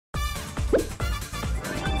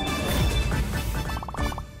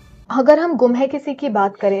अगर हम गुम है किसी की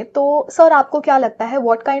बात करें तो सर आपको क्या लगता है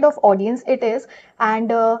what kind of audience it is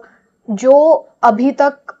and जो अभी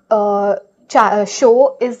तक show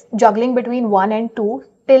is juggling between 1 and 2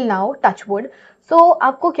 till now touchwood, सो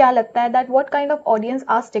आपको क्या लगता है that what kind of audience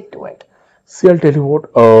are stick to it? See, I'll tell you what.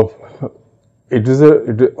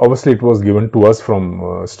 Obviously it was given to us from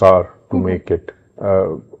Star to make it.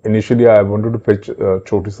 Initially, I wanted to pitch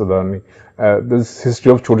Choti Sadani. There's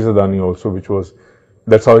history of Choti Sadani also, which was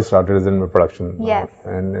that's how I started as in my production. Yes.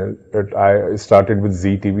 I started with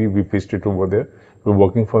ZTV. We pitched it over there. We were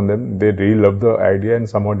working for them. They really loved the idea, and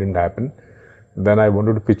somehow it didn't happen. Then I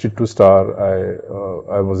wanted to pitch it to Star.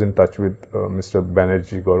 I was in touch with Mr.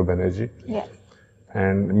 Banerjee, Gaurav Banerjee. Yes.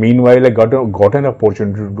 And meanwhile, I got an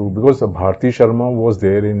opportunity to do, because Bharti Sharma was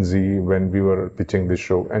there in Z when we were pitching this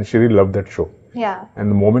show, and she really loved that show. Yeah.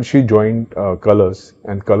 And the moment she joined Colors,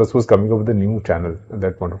 and Colors was coming up with a new channel at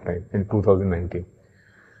that point of time in 2019,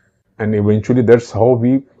 and eventually that's how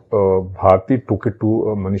we Bharti took it to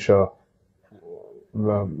Manisha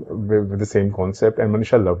with the same concept, and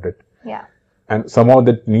Manisha loved it. Yeah. And somehow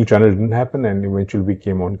that new channel didn't happen, and eventually we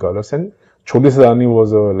came on Colors. And Choti Sadani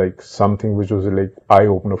was like something which was like eye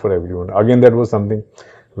opener for everyone. Again, that was something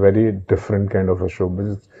very different kind of a show.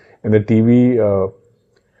 Because in the TV,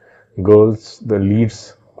 girls, the leads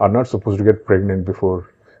are not supposed to get pregnant before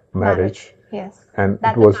marriage. Yes. And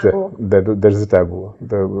That's it was a taboo. there is a taboo.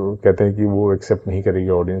 कहते हैं कि वो accept नहीं करेगी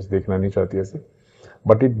audience, देखना नहीं चाहती ऐसे.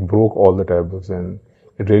 But it broke all the taboos, and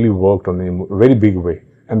it really worked on a very big way.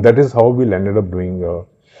 And that is how we ended up doing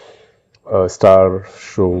Star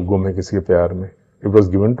show Ghum Hai Kisikey Pyaar Mein. It was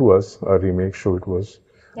given to us, a remake show it was.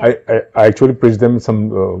 Yeah. I actually pitched them some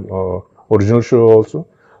original show also,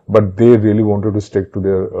 but they really wanted to stick to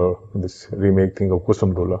their this remake thing of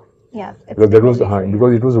KUSUM DOLA. Yes. Because that was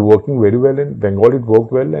because it was working very well in Bengal. It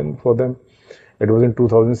worked well, and for them, it was in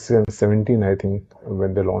 2017, I think,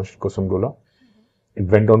 when they launched KUSUM DOLA. It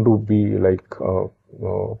went on to be like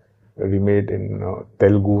remade in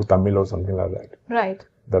Telugu, Tamil, or something like that. Right.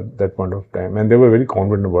 That point of time, and they were very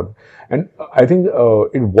confident about it. And I think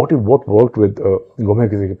what worked with Ghum Hai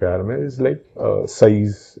Kisikey Pyaar Mein is like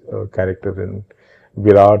Sai's character and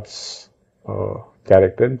Virat's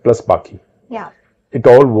character, and plus Paki. Yeah. It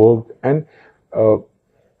all worked, and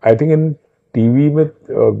I think in TV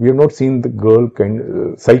we have not seen the girl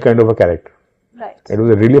Sai kind of a character. Right. It was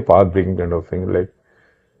a really path-breaking kind of thing, like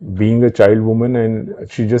being a child woman, and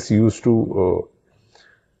she just used to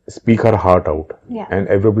speak her heart out. Yeah. And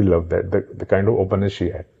everybody loved that, the kind of openness she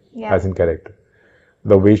had. Yeah. As in character,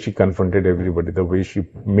 the way she confronted everybody, the way she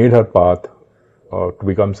made her path to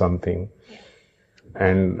become something.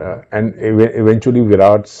 Yeah. And eventually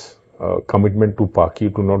Virat's commitment to Paki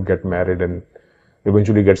to not get married, and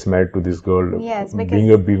eventually gets married to this girl. Yes,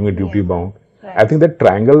 because being a duty bound. Right. I think that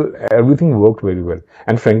triangle, everything worked very well.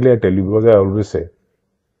 And frankly, I tell you, because I always say,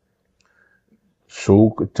 show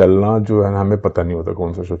चलना जो है ना, हमें पता नहीं होता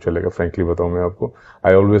कौन सा शो चलेगा. फ्रेंकली बताऊं मैं आपको,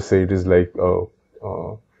 I always say it is like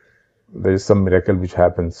there is some miracle which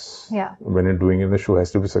happens when you doing it. The show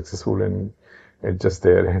has to be successful, and it's just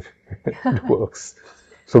there and it works.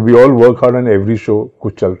 So we all work hard on every show.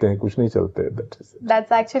 कुछ चलते हैं, कुछ नहीं चलते.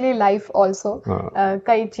 That's actually life also.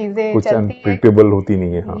 कई चीजें कुछ चलती हैं, unpredictable होती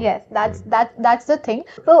नहीं है. हाँ. Yes, that's the thing.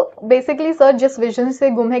 So basically, sir, जिस विजन से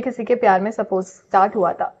गुम है किसी के प्यार में सपोज स्टार्ट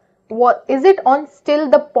हुआ था, what is it on still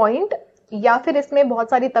the point, या फिर इसमें बहुत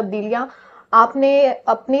सारी तब्दीलियां आपने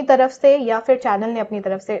अपनी तरफ से या फिर चैनल ने अपनी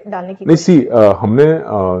तरफ से डालने की? नहीं, हमने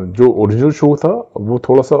जो ओरिजिनल शो था वो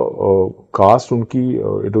थोड़ा सा कास्ट उनकी,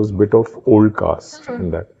 it was bit of old cast in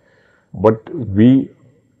that, but we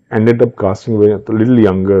ended up casting a little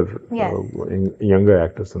younger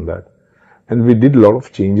actors in that, and we did a lot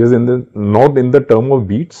of changes not in the term of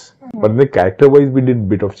beats, but in the character wise we did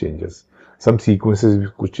bit of changes. Some sequences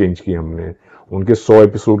कुछ change किए हमने. उनके 100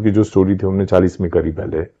 episode की जो story थी हमने 40 में करी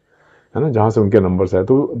पहले, है ना, जहां से उनके नंबर्स आए.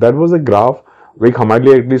 तो दैट वाज अ ग्राफ. एक हमारे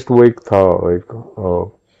लिए एटलीस्ट वो एक था,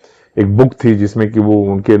 एक बुक थी जिसमें कि वो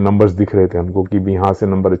उनके नंबर्स दिख रहे थे हमको कि भी यहाँ से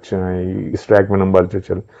नंबर अच्छे आए, इस ट्रैक में नंबर अच्छे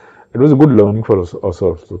चल. It was a good learning for us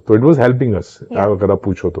also. तो इट वाज हेल्पिंग अस. अगर आप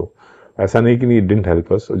पूछो तो ऐसा नहीं कि इट डिडंट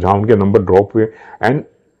हेल्प अस. जहां उनके नंबर ड्रॉप हुए, एंड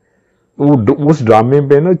उस ड्रामे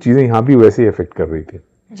पे ना चीजें यहाँ भी वैसे ही इफेक्ट कर रही थी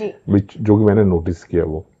जी, जो कि मैंने नोटिस किया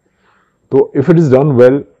वो. तो if it is done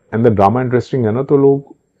well and the drama interesting है ना, तो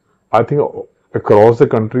लोग I think across the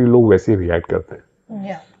country लोग वैसे ही रिएक्ट करते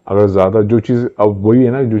हैं. अगर ज्यादा जो चीज, अब वही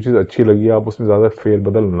है ना, जो चीज अच्छी लगी आप उसमें ज्यादा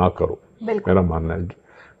फेरबदल ना करो, मेरा मानना है.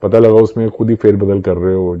 पता लगा उसमें खुद ही फेरबदल कर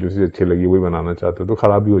रहे हो, जो चीज अच्छी लगी वही बनाना चाहते हो तो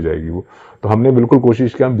खराब ही हो जाएगी वो. तो हमने बिल्कुल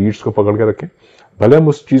कोशिश किया हम बीट्स को पकड़ के रखें, भले हम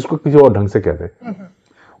उस चीज को किसी और ढंग से कह दें.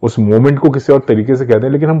 उस मोमेंट को किसी और तरीके से कहते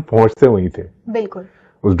हैं, लेकिन हम पहुंचते वहीं थे, बिल्कुल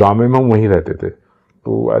उस ड्रामे में हम वहीं रहते थे.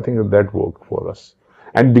 तो I think that work for us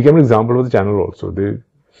and became an example of the channel also. दे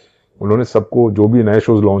उन्होंने सबको, जो भी नए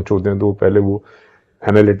शोज लॉन्च होते हैं तो पहले वो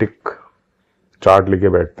एनालिटिक चार्ट लेके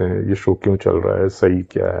बैठते हैं, ये शो क्यों चल रहा है, सही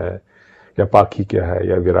क्या है, या पाखी क्या है,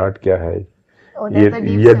 या विराट क्या है,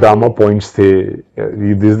 ये ड्रामा पॉइंट्स थे,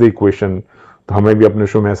 दिस द इक्वेशन, तो हमें भी अपने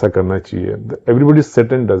शो में ऐसा करना चाहिए. Everybody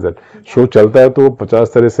set and does that. Show चलता है तो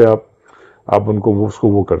 50 तरह से आप उनको उसको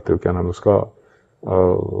वो करते हो, क्या नाम है उसका,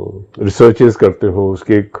 रिसर्चेस करते हो,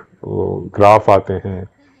 उसके एक ग्राफ आते हैं,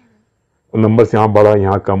 नंबर्स यहाँ बढ़ा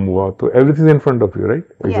यहाँ कम हुआ, तो everything in front of you,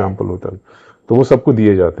 right, example होता है, तो वो सबको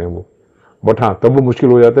दिए जाते हैं वो. बट हाँ, तब वो मुश्किल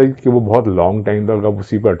हो जाता है कि वो बहुत लॉन्ग टाइम तक आप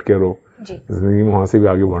उसी पर अटके रहो. जिंदगी में वहां से भी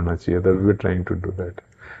आगे बढ़ना चाहिए. That we are trying to do that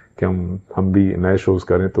कि हम भी नए शोज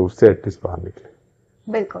करें तो उससे एटलीस्ट बाहर निकले.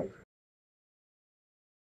 बिल्कुल.